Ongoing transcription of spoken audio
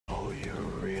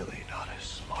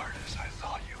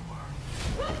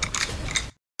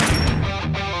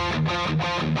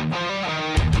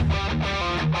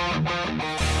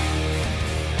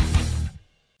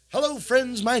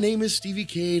friends, my name is Stevie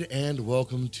Cade and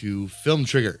welcome to Film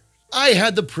Trigger. I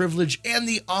had the privilege and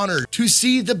the honor to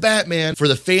see The Batman for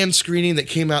the fan screening that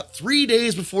came out 3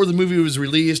 days before the movie was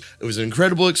released. It was an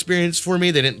incredible experience for me.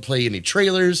 They didn't play any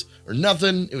trailers or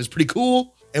nothing. It was pretty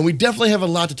cool. And we definitely have a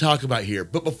lot to talk about here.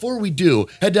 But before we do,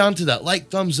 head down to that like,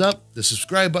 thumbs up, the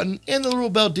subscribe button, and the little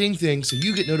bell ding thing so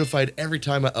you get notified every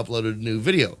time I upload a new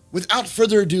video. Without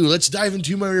further ado, let's dive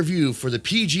into my review for the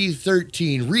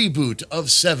PG-13 reboot of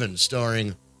Seven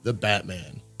starring The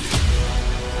Batman.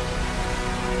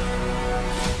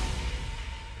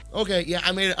 Okay, yeah,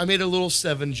 I made a little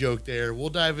Seven joke there. We'll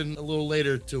dive in a little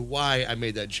later to why I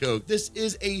made that joke. This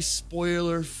is a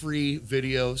spoiler-free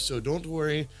video, so don't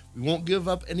worry. We won't give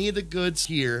up any of the goods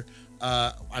here.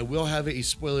 I will have a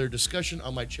spoiler discussion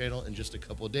on my channel in just a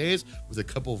couple of days with a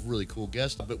couple of really cool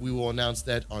guests, but we will announce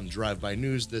that on Drive-By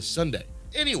News this Sunday.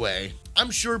 Anyway, I'm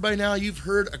sure by now you've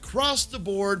heard across the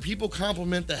board people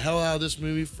compliment the hell out of this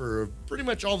movie for pretty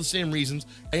much all the same reasons.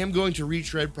 I am going to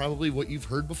retread probably what you've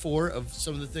heard before of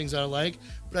some of the things I like,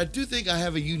 but I do think I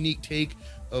have a unique take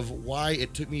of why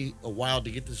it took me a while to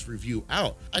get this review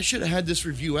out. I should have had this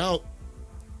review out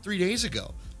 3 days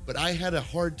ago, but I had a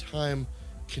hard time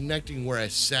connecting where I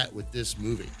sat with this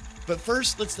movie. But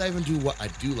first, let's dive into what I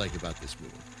do like about this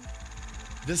movie.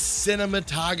 The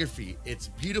cinematography. It's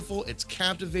beautiful, it's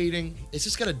captivating. It's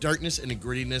just got a darkness and a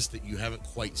grittiness that you haven't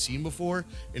quite seen before.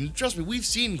 And trust me, we've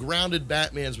seen grounded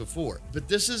Batmans before, but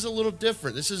this is a little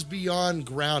different. This is beyond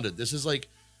grounded. This is like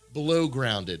below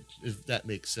grounded, if that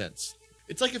makes sense.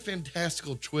 It's like a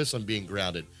fantastical twist on being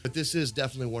grounded, but this is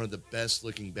definitely one of the best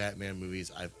looking Batman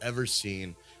movies I've ever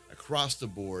seen. Across the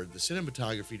board, the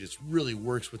cinematography just really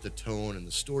works with the tone and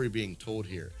the story being told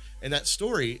here. And that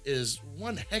story is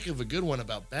one heck of a good one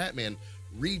about Batman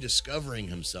rediscovering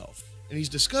himself. And he's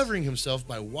discovering himself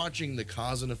by watching the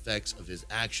cause and effects of his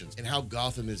actions and how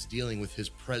Gotham is dealing with his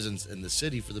presence in the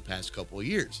city for the past couple of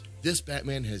years. This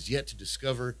Batman has yet to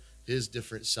discover his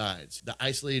different sides, the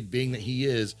isolated being that he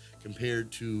is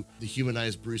compared to the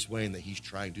humanized Bruce Wayne that he's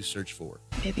trying to search for.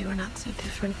 Maybe we're not so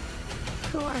different.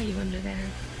 Who are you under there?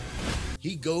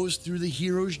 He goes through the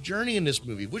hero's journey in this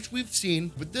movie, which we've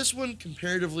seen, but this one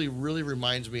comparatively really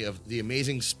reminds me of The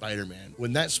Amazing Spider-Man.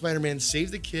 When that Spider-Man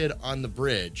saved the kid on the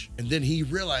bridge, and then he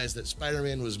realized that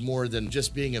Spider-Man was more than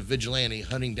just being a vigilante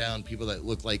hunting down people that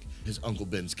look like his Uncle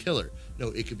Ben's killer. No,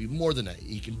 it could be more than that.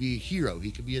 He can be a hero. He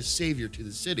can be a savior to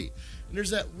the city. And there's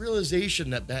that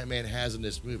realization that Batman has in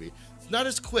this movie. It's not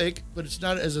as quick, but it's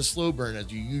not as a slow burn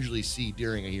as you usually see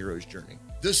during a hero's journey.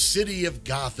 The city of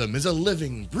Gotham is a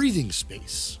living, breathing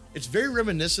space. It's very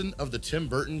reminiscent of the Tim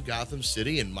Burton Gotham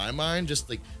City in my mind, just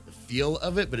like the feel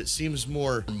of it, but it seems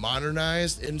more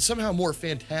modernized and somehow more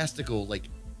fantastical, like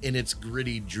in its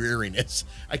gritty dreariness.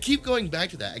 I keep going back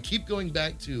to that. I keep going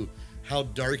back to how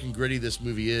dark and gritty this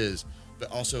movie is, but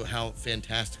also how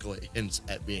fantastical it hints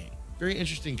at being. Very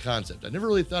interesting concept. I never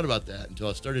really thought about that until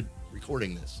I started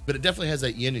recording this, but it definitely has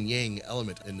that yin and yang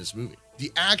element in this movie.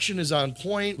 The action is on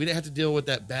point. We didn't have to deal with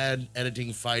that bad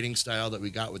editing fighting style that we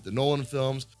got with the Nolan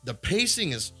films. The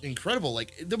pacing is incredible.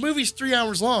 Like, the movie's 3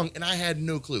 hours long and I had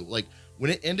no clue. Like, when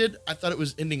it ended, I thought it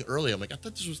was ending early. I'm like, I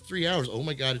thought this was 3 hours. Oh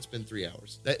my God, it's been 3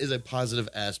 hours. That is a positive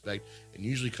aspect and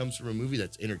usually comes from a movie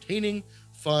that's entertaining,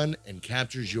 fun, and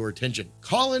captures your attention.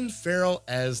 Colin Farrell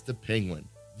as the Penguin.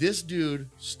 This dude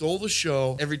stole the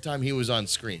show every time he was on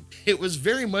screen. It was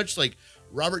very much like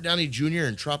Robert Downey Jr.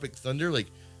 in Tropic Thunder.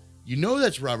 Like, you know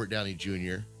that's Robert Downey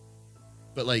Jr.,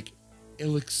 but like, it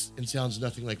looks and sounds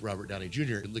nothing like Robert Downey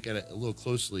Jr. And look at it a little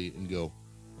closely and go,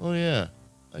 oh yeah,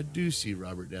 I do see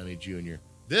Robert Downey Jr.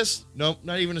 This, nope,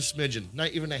 not even a smidgen, not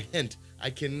even a hint.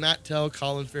 I cannot tell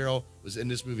Colin Farrell was in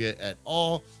this movie at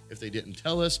all. If they didn't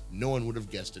tell us, no one would have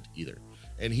guessed it either.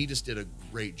 And he just did a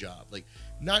great job. Like,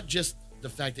 not just the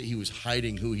fact that he was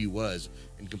hiding who he was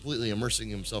and completely immersing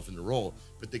himself in the role,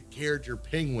 but the character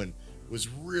Penguin was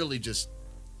really just,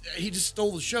 he just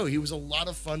stole the show. He was a lot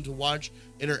of fun to watch,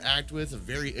 interact with, a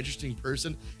very interesting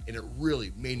person, and it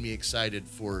really made me excited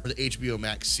for the HBO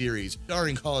Max series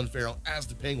starring Colin Farrell as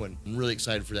the Penguin. I'm really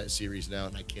excited for that series now,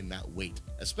 and I cannot wait,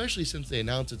 especially since they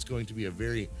announced it's going to be a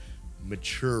very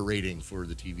mature rating for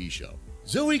the TV show.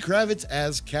 Zoe Kravitz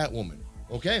as Catwoman.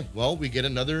 Okay, well, we get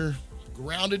another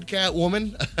grounded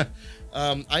Catwoman.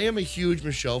 I am a huge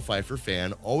Michelle Pfeiffer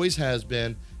fan, always has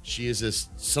been. She is this,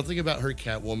 something about her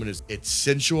Catwoman is, it's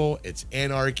sensual, it's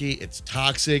anarchy, it's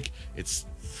toxic, it's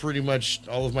pretty much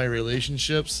all of my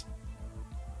relationships.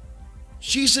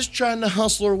 She's just trying to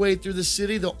hustle her way through the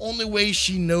city the only way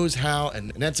she knows how,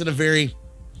 and that's in a very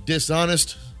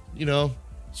dishonest,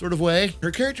 sort of way.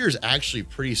 Her character is actually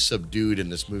pretty subdued in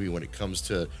this movie when it comes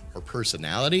to her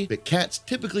personality, but cats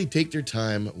typically take their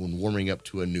time when warming up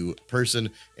to a new person,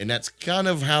 and that's kind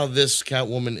of how this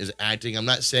Catwoman is acting. I'm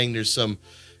not saying there's some,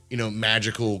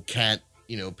 magical cat,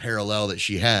 parallel that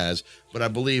she has, but I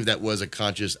believe that was a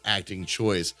conscious acting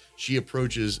choice. She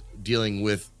approaches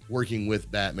working with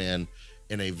Batman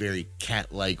in a very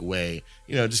cat-like way,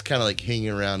 just kind of like hanging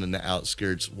around in the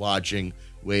outskirts, watching,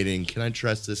 waiting. Can I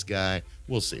trust this guy?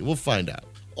 We'll see. We'll find out.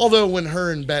 Although when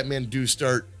her and Batman do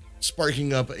start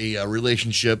sparking up a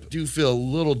relationship, do feel a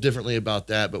little differently about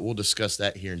that, but we'll discuss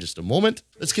that here in just a moment.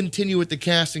 Let's continue with the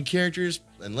cast and characters,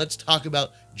 and let's talk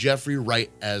about Jeffrey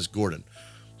Wright as Gordon.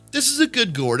 This is a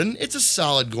good Gordon. It's a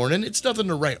solid Gordon. It's nothing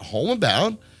to write home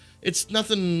about. It's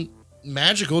nothing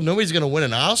magical. Nobody's going to win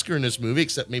an Oscar in this movie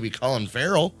except maybe Colin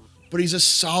Farrell. But he's a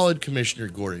solid Commissioner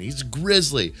Gordon. He's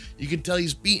grisly. You can tell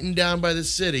he's beaten down by the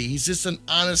city. He's just an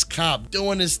honest cop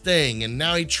doing his thing. And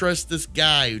now he trusts this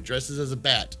guy who dresses as a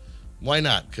bat. Why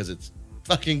not? Because it's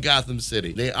fucking Gotham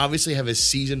City. They obviously have a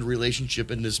seasoned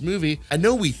relationship in this movie. I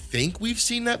know we think we've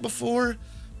seen that before,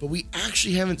 but we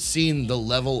actually haven't seen the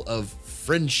level of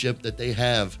friendship that they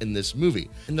have in this movie.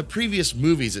 In the previous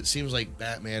movies, it seems like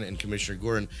Batman and Commissioner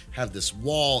Gordon have this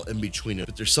wall in between them,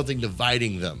 but there's something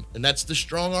dividing them, and that's the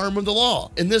strong arm of the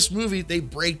law. In this movie, they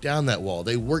break down that wall.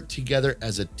 They work together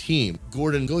as a team.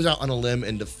 Gordon goes out on a limb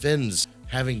and defends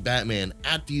having Batman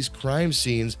at these crime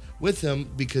scenes with him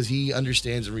because he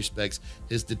understands and respects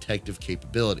his detective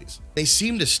capabilities. They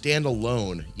seem to stand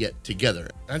alone, yet together.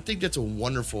 And I think that's a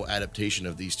wonderful adaptation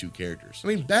of these two characters. I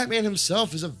mean, Batman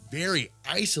himself is a very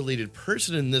isolated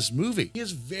person in this movie. He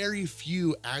has very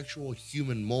few actual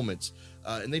human moments,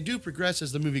 and they do progress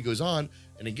as the movie goes on.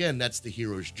 And again, that's the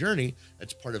hero's journey.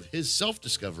 That's part of his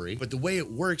self-discovery. But the way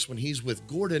it works when he's with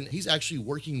Gordon, he's actually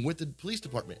working with the police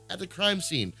department at the crime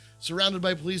scene, surrounded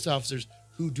by police officers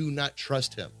who do not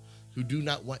trust him, who do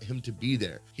not want him to be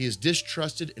there. He is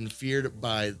distrusted and feared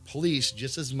by police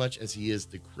just as much as he is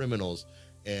the criminals.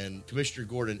 And Commissioner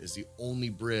Gordon is the only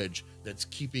bridge that's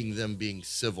keeping them being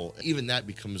civil. Even that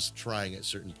becomes trying at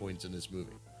certain points in this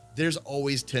movie. There's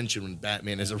always tension when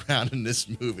Batman is around in this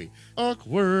movie.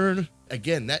 Awkward.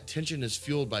 Again, that tension is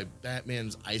fueled by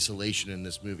Batman's isolation in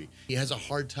this movie. He has a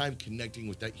hard time connecting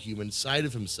with that human side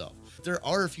of himself. There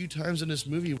are a few times in this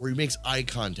movie where he makes eye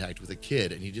contact with a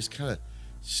kid and he just kind of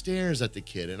stares at the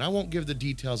kid. And I won't give the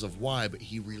details of why, but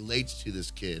he relates to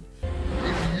this kid.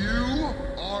 If you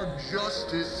are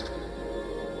justice,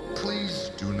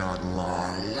 please do not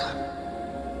lie.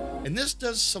 And this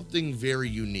does something very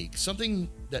unique, something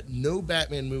that no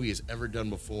Batman movie has ever done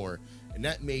before, and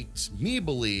that makes me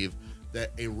believe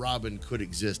that a Robin could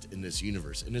exist in this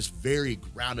universe, in this very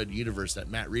grounded universe that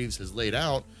Matt Reeves has laid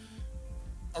out.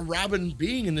 A Robin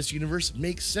being in this universe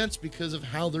makes sense because of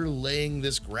how they're laying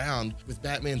this ground with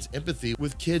Batman's empathy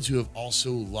with kids who have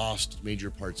also lost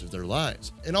major parts of their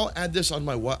lives. And I'll add this on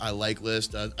my what I like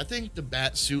list. I think the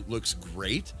bat suit looks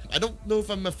great. I don't know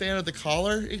if I'm a fan of the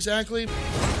collar exactly.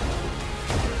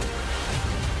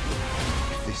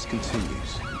 If this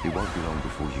continues, it won't be long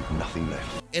before you've nothing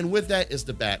left. And with that is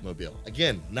the Batmobile.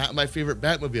 Again, not my favorite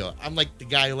Batmobile. I'm like the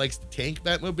guy who likes the tank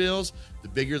Batmobiles. The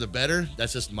bigger, the better.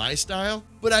 That's just my style.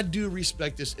 But I do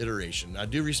respect this iteration. I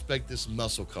do respect this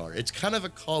muscle car. It's kind of a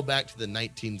callback to the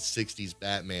 1960s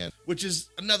Batman, which is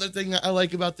another thing that I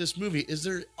like about this movie, is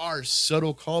there are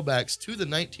subtle callbacks to the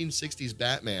 1960s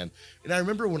Batman. And I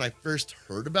remember when I first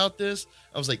heard about this,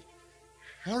 I was like,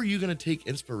 how are you going to take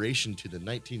inspiration to the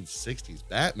 1960s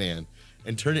Batman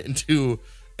and turn it into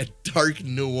a dark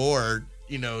noir,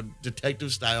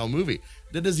 detective style movie?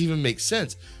 That doesn't even make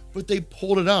sense. But they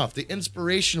pulled it off. The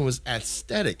inspiration was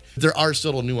aesthetic. There are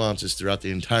subtle nuances throughout the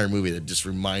entire movie that just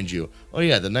remind you, oh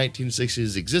yeah, the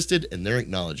 1960s existed and they're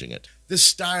acknowledging it. The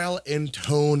style and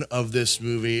tone of this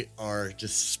movie are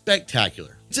just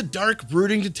spectacular. It's a dark,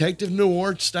 brooding detective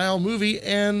noir style movie,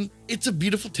 and it's a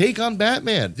beautiful take on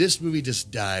Batman. This movie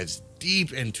just dives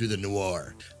deep into the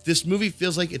noir. This movie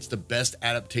feels like it's the best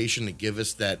adaptation to give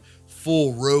us that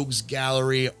full rogues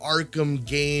gallery, Arkham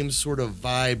games sort of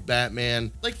vibe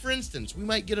Batman. Like, for instance, we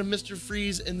might get a Mr.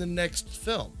 Freeze in the next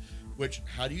film, which,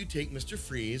 how do you take Mr.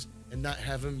 Freeze and not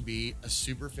have him be a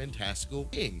super fantastical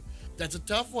king? That's a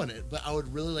tough one, but I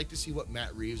would really like to see what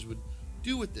Matt Reeves would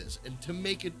do with this, and to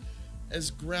make it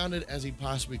as grounded as he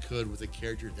possibly could with a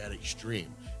character that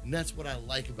extreme. And that's what I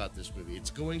like about this movie. It's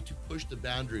going to push the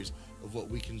boundaries of what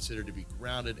we consider to be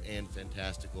grounded and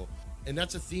fantastical. And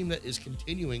that's a theme that is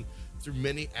continuing through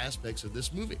many aspects of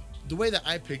this movie. The way that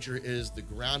I picture is the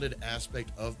grounded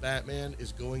aspect of Batman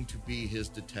is going to be his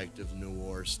detective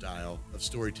noir style of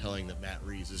storytelling that Matt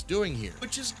Reeves is doing here,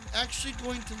 which is actually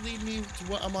going to lead me to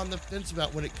what I'm on the fence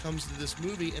about when it comes to this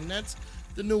movie, and that's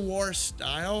the noir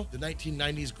style. The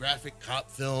 1990s graphic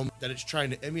cop film that it's trying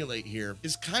to emulate here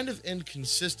is kind of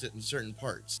inconsistent in certain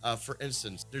parts. For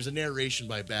instance, there's a narration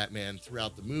by Batman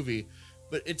throughout the movie,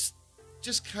 but it's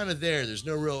just kind of there. There's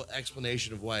no real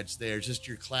explanation of why it's there. It's just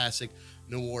your classic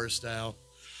noir style.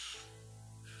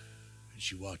 And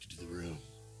she walked into the room.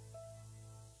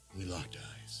 We locked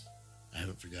eyes. I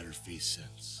haven't forgot her face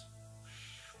since.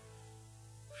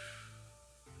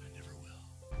 I never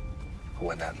will.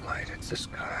 When that light hits the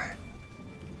sky,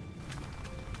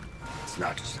 it's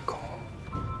not just a call,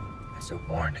 it's a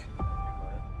warning.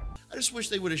 I just wish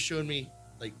they would have shown me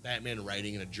like Batman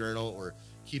writing in a journal or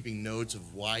keeping notes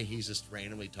of why he's just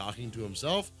randomly talking to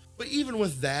himself. But even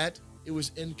with that, it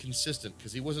was inconsistent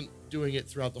because he wasn't doing it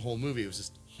throughout the whole movie. It was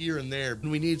just here and there. And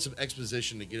we needed some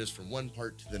exposition to get us from one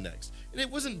part to the next. And it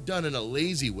wasn't done in a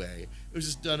lazy way. It was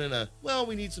just done in a, well,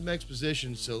 we need some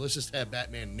exposition, so let's just have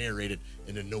Batman narrated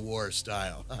in a noir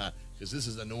style. Because this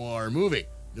is a noir movie.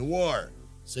 Noir.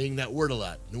 Saying that word a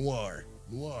lot. Noir.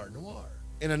 Noir. Noir.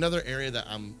 And another area that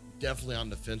I'm definitely on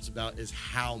the fence about is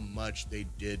how much they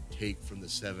did take from the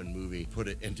Seven movie, put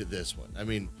it into this one. I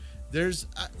mean,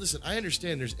 listen, I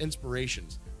understand there's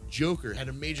inspirations. Joker had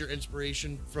a major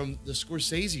inspiration from the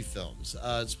Scorsese films,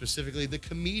 specifically The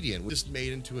Comedian, just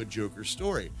made into a Joker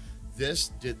story. This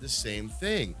did the same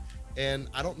thing. And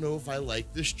I don't know if I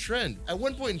like this trend. At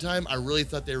one point in time, I really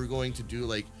thought they were going to do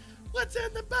like, what's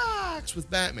in the box with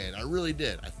Batman. I really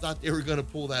did. I thought they were going to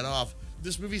pull that off.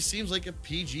 This movie seems like a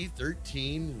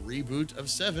PG-13 reboot of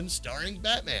Seven starring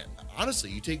Batman.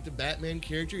 Honestly, you take the Batman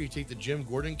character, you take the Jim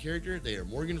Gordon character, they are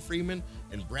Morgan Freeman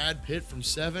and Brad Pitt from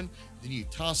Seven, then you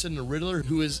toss in the Riddler,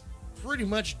 who is pretty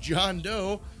much John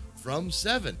Doe from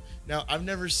Seven. Now, I've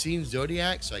never seen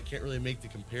Zodiac, so I can't really make the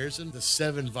comparison. The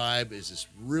Seven vibe is just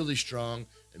really strong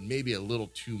and maybe a little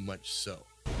too much so.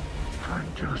 I'm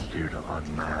just here to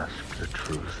unmask the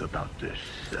truth about this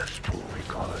cesspool we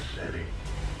call a city.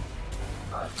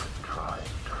 I've been trying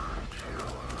to reach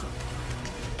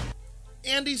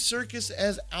you. Andy Serkis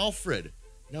as Alfred.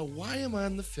 Now, why am I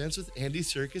on the fence with Andy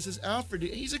Serkis as Alfred?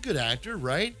 He's a good actor,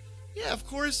 right? Yeah, of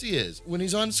course he is. When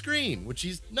he's on screen, which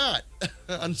he's not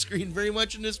on screen very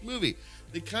much in this movie.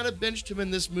 They kind of benched him in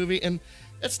this movie, and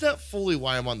that's not fully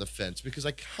why I'm on the fence, because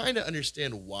I kind of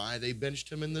understand why they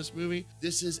benched him in this movie.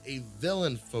 This is a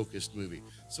villain-focused movie.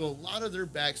 So a lot of their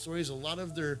backstories, a lot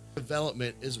of their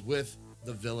development is with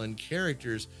the villain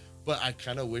characters, but I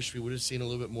kind of wish we would have seen a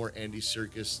little bit more Andy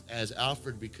Serkis as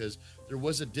Alfred, because there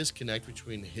was a disconnect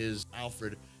between his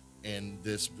Alfred and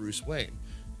this Bruce Wayne.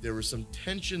 There was some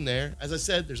tension there. As I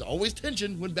said, there's always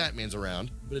tension when Batman's around,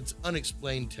 but it's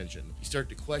unexplained tension. You start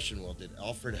to question, well, did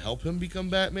Alfred help him become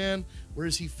Batman? Where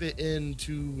does he fit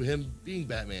into him being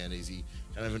Batman? Is he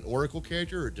kind of an Oracle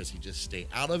character, or does he just stay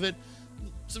out of it?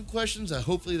 Some questions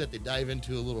hopefully that they dive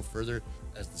into a little further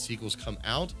as the sequels come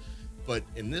out. But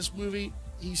in this movie,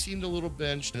 he seemed a little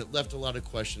benched, and it left a lot of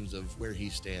questions of where he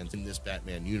stands in this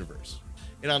Batman universe.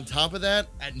 And on top of that,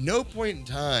 at no point in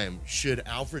time should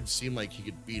Alfred seem like he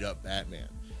could beat up Batman.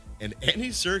 And Andy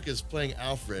Serkis playing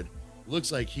Alfred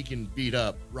looks like he can beat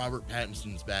up Robert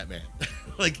Pattinson's Batman.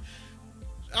 Like,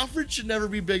 Alfred should never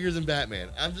be bigger than Batman.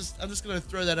 I'm just gonna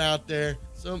throw that out there.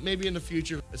 So maybe in the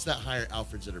future, let's not hire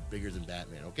Alfreds that are bigger than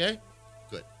Batman, okay?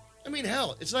 Good. I mean,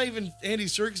 hell, it's not even Andy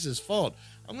Serkis' fault.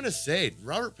 I'm going to say,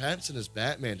 Robert Pattinson as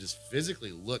Batman just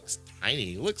physically looks tiny.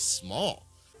 He looks small.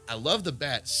 I love the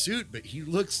bat suit, but he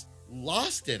looks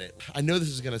lost in it. I know this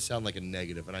is going to sound like a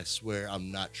negative, and I swear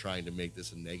I'm not trying to make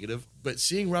this a negative, but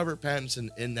seeing Robert Pattinson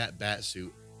in that bat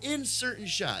suit in certain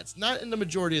shots, not in the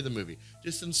majority of the movie,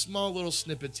 just in small little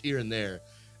snippets here and there,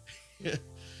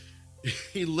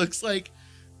 he looks like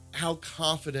how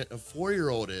confident a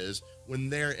 4-year-old is when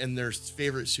they're in their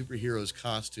favorite superhero's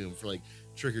costume for like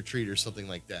trick or treat or something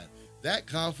like that. That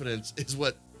confidence is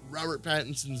what Robert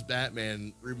Pattinson's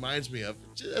Batman reminds me of.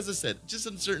 As I said, just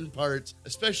in certain parts,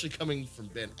 especially coming from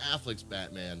Ben Affleck's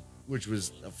Batman, which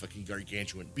was a fucking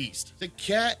gargantuan beast. The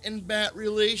cat and bat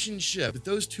relationship, but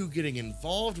those two getting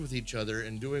involved with each other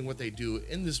and doing what they do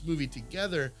in this movie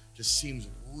together just seems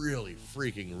really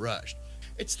freaking rushed.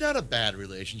 It's not a bad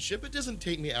relationship. It doesn't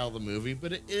take me out of the movie,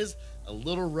 but it is a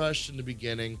little rushed in the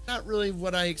beginning. Not really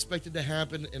what I expected to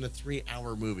happen in a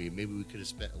 3-hour movie. Maybe we could have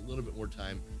spent a little bit more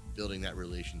time building that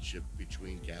relationship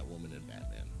between Catwoman and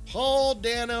Batman. Paul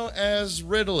Dano as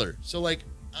Riddler. So, like,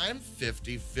 I'm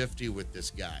 50-50 with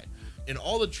this guy. In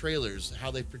all the trailers,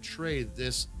 how they portray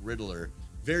this Riddler,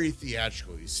 very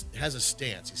theatrical. He has a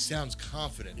stance, he sounds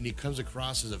confident, and he comes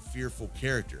across as a fearful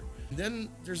character. And then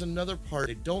there's another part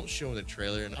they don't show in the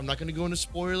trailer, and I'm not going to go into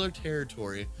spoiler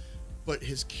territory, but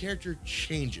his character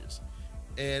changes.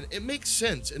 And it makes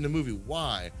sense in the movie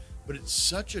why, but it's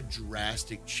such a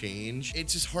drastic change.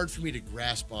 It's just hard for me to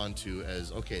grasp onto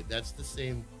as, okay, that's the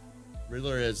same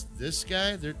Riddler as this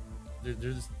guy? They're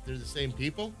the same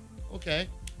people? Okay.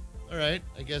 All right.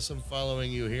 I guess I'm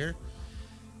following you here.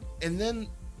 And then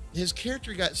his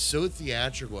character got so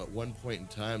theatrical at one point in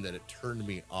time that it turned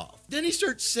me off. Then he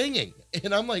starts singing,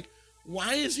 and I'm like,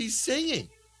 why is he singing?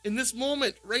 In this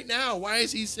moment, right now, why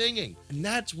is he singing? And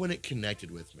that's when it connected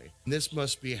with me. And this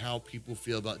must be how people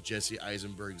feel about Jesse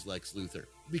Eisenberg's Lex Luthor.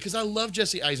 Because I love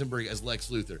Jesse Eisenberg as Lex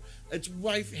Luthor. It's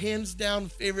my hands down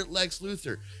favorite Lex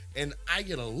Luthor. And I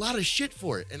get a lot of shit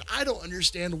for it, and I don't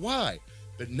understand why.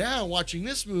 But now, watching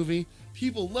this movie,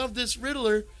 people love this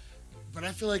Riddler, but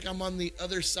I feel like I'm on the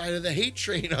other side of the hate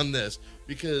train on this,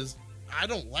 because I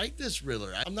don't like this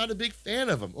Riddler. I'm not a big fan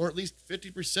of him, or at least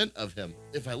 50% of him.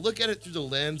 If I look at it through the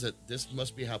lens that this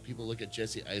must be how people look at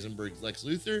Jesse Eisenberg's Lex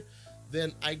Luthor,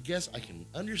 then I guess I can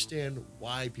understand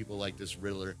why people like this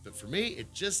Riddler. But for me,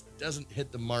 it just doesn't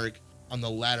hit the mark on the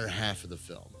latter half of the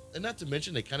film. And not to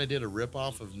mention, they kind of did a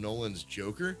ripoff of Nolan's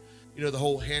Joker. You know, the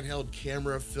whole handheld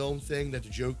camera film thing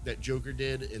that Joker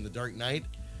did in The Dark Knight.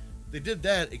 They did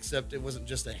that, except it wasn't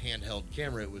just a handheld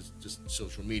camera. It was just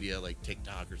social media, like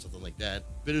TikTok or something like that.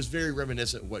 But it was very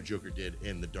reminiscent of what Joker did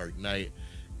in The Dark Knight.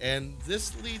 And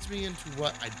this leads me into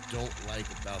what I don't like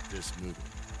about this movie.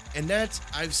 And that's,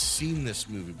 I've seen this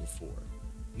movie before.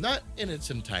 Not in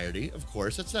its entirety, of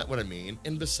course, that's not what I mean.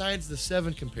 And besides the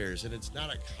 7 comparison, it's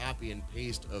not a copy and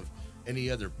paste of any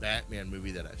other Batman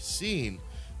movie that I've seen.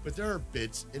 But there are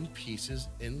bits and pieces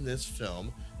in this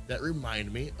film that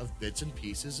remind me of bits and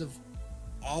pieces of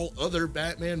all other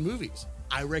Batman movies.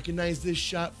 I recognize this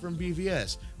shot from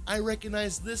BVS. I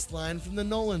recognize this line from the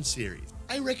Nolan series.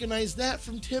 I recognize that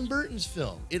from Tim Burton's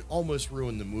film. It almost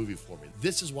ruined the movie for me.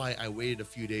 This is why I waited a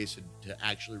few days to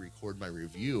actually record my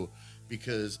review,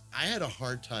 because I had a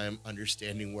hard time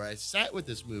understanding where I sat with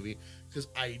this movie, because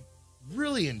I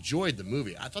really enjoyed the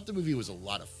movie. I thought the movie was a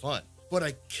lot of fun. But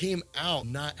I came out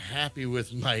not happy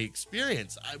with my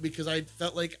experience because I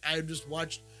felt like I just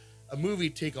watched a movie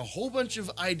take a whole bunch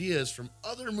of ideas from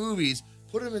other movies,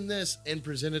 put them in this, and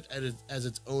present it as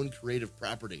its own creative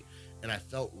property. And I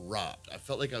felt robbed. I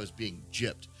felt like I was being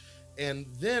gypped. And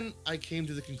then I came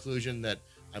to the conclusion that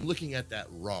I'm looking at that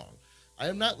wrong. I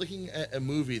am not looking at a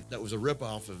movie that was a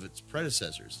ripoff of its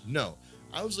predecessors. No.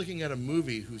 I was looking at a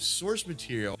movie whose source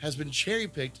material has been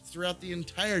cherry-picked throughout the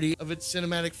entirety of its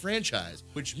cinematic franchise,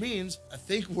 which means I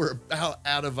think we're about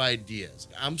out of ideas.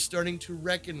 I'm starting to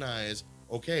recognize,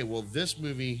 okay, well, this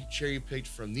movie cherry-picked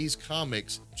from these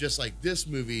comics, just like this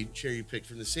movie cherry-picked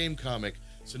from the same comic,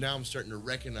 so now I'm starting to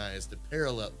recognize the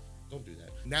parallel. Don't do that.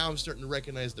 Now I'm starting to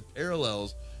recognize the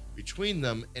parallels between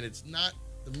them, and it's not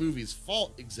the movie's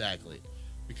fault exactly,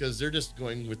 because they're just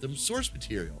going with the source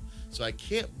material. So I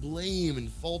can't blame and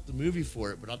fault the movie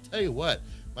for it, but I'll tell you what,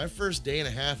 my first day and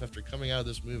a half after coming out of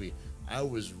this movie, I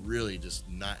was really just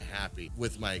not happy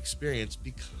with my experience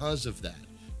because of that.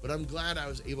 But I'm glad I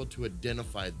was able to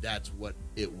identify that's what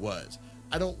it was.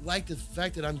 I don't like the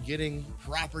fact that I'm getting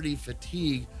property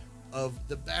fatigue of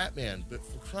the Batman, but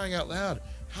for crying out loud,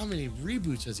 how many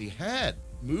reboots has he had?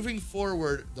 Moving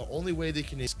forward, the only way they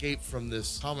can escape from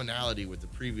this commonality with the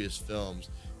previous films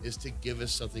is to give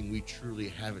us something we truly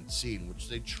haven't seen, which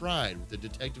they tried with the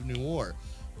Detective Noir,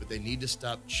 but they need to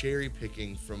stop cherry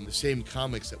picking from the same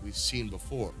comics that we've seen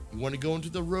before. You want to go into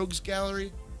the Rogues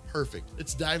Gallery? Perfect.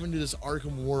 Let's dive into this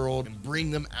Arkham world and bring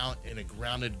them out in a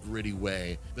grounded, gritty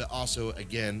way, but also,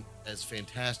 again, as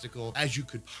fantastical as you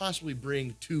could possibly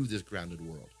bring to this grounded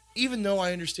world. Even though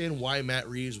I understand why Matt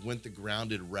Reeves went the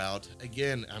grounded route,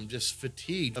 again, I'm just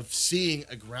fatigued of seeing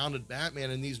a grounded Batman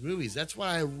in these movies. That's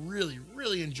why I really,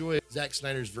 really enjoy Zack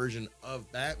Snyder's version of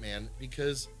Batman,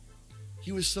 because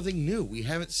he was something new we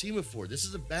haven't seen before. This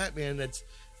is a Batman that's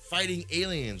fighting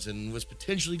aliens and was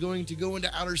potentially going to go into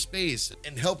outer space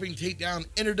and helping take down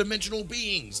interdimensional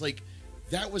beings. Like,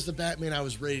 that was the Batman I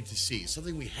was ready to see,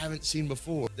 something we haven't seen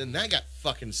before. Then that got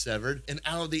fucking severed, and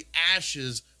out of the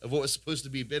ashes of what was supposed to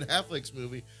be Ben Affleck's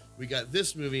movie, we got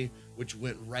this movie, which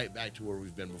went right back to where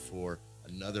we've been before,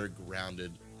 another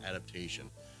grounded adaptation.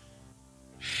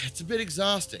 It's a bit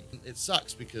exhausting. It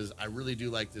sucks because I really do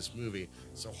like this movie,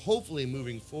 so hopefully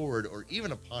moving forward, or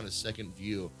even upon a second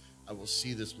view, I will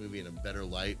see this movie in a better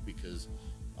light, because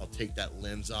I'll take that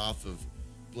lens off of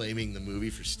blaming the movie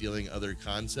for stealing other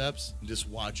concepts, and just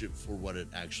watch it for what it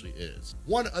actually is.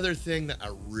 One other thing that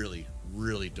I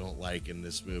really don't like in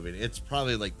this movie, and it's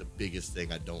probably like the biggest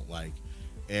thing I don't like,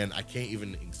 and I can't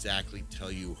even exactly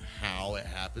tell you how it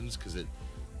happens because it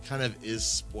kind of is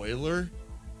spoiler,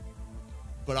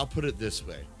 but I'll put it this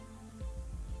way.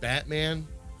 Batman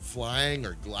flying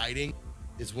or gliding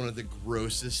is one of the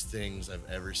grossest things I've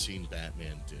ever seen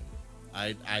Batman do.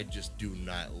 I just do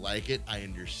not like it. I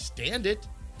understand it.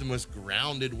 The most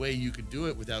grounded way you could do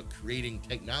it without creating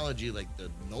technology like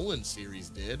the Nolan series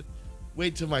did.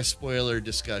 Wait till my spoiler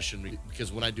discussion,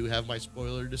 because when I do have my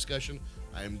spoiler discussion,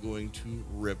 I am going to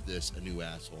rip this a new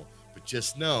asshole. But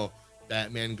just know,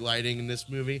 Batman gliding in this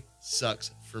movie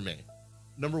sucks for me.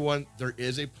 Number one, there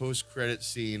is a post-credit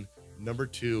scene. Number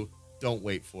two, don't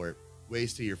wait for it.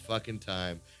 Wasting your fucking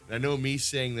time. And I know me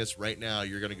saying this right now,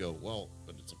 you're going to go, well,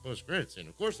 but it's a post-credit scene.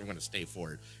 Of course I'm going to stay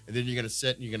for it. And then you're going to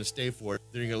sit and you're going to stay for it.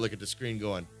 Then you're going to look at the screen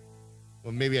going,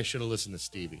 well, maybe I should have listened to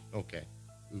Stevie. Okay.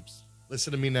 Oops.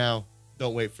 Listen to me now.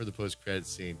 Don't wait for the post-credit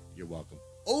scene. You're welcome.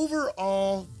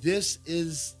 Overall, this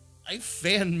is a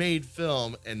fan-made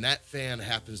film, and that fan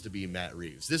happens to be Matt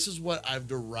Reeves. This is what I've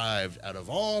derived out of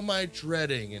all my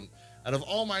treading and out of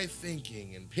all my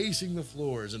thinking and pacing the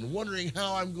floors and wondering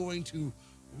how I'm going to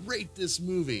rate this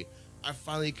movie. I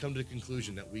finally come to the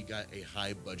conclusion that we got a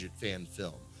high-budget fan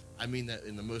film. I mean that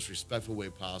in the most respectful way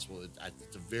possible.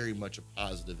 It's very much a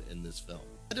positive in this film.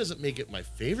 That doesn't make it my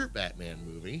favorite Batman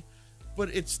movie, but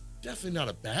it's definitely not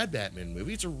a bad Batman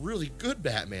movie. It's a really good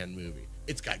Batman movie.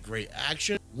 It's got great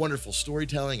action, wonderful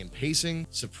storytelling and pacing,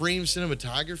 supreme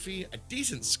cinematography, a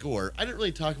decent score. I didn't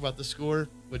really talk about the score,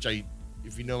 which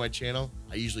if you know my channel,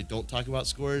 I usually don't talk about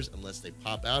scores unless they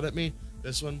pop out at me.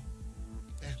 This one,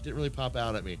 didn't really pop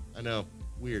out at me. I know,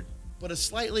 weird. But a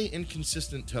slightly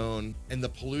inconsistent tone and the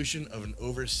pollution of an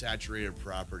oversaturated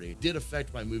property did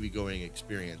affect my movie-going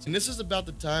experience. And this is about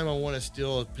the time I want to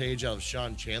steal a page out of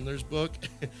Sean Chandler's book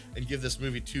and give this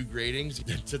movie 2 gradings.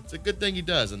 It's a good thing he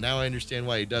does, and now I understand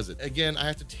why he does it. Again, I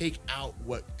have to take out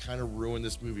what kind of ruined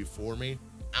this movie for me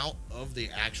out of the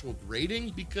actual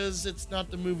grading because it's not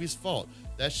the movie's fault.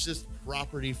 That's just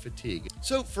property fatigue.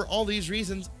 So for all these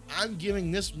reasons, I'm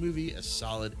giving this movie a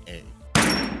solid A.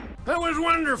 That was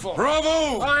wonderful.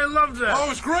 Bravo! I loved that. Oh, it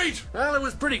was great! Well, it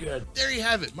was pretty good. There you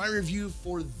have it, my review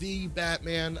for The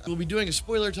Batman. We'll be doing a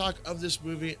spoiler talk of this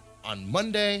movie on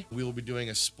Monday. We will be doing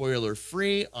a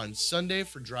spoiler-free on Sunday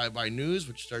for Drive-By News,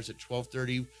 which starts at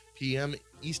 12:30 p.m.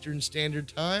 Eastern Standard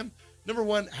Time. Number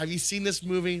one, have you seen this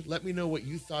movie? Let me know what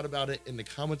you thought about it in the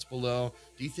comments below.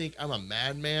 Do you think I'm a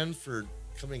madman for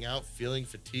coming out feeling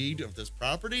fatigued of this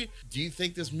property? Do you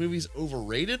think this movie's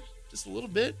overrated? Just a little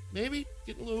bit, maybe?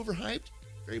 Getting a little overhyped?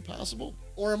 Very possible.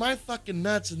 Or am I fucking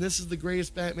nuts and this is the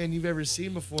greatest Batman you've ever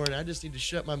seen before and I just need to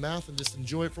shut my mouth and just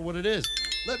enjoy it for what it is?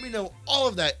 Let me know all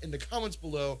of that in the comments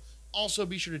below. Also,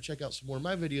 be sure to check out some more of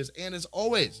my videos. And as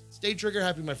always, stay trigger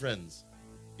happy, my friends.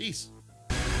 Peace.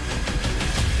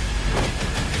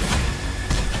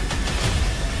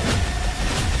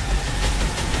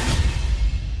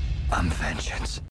 I'm vengeance.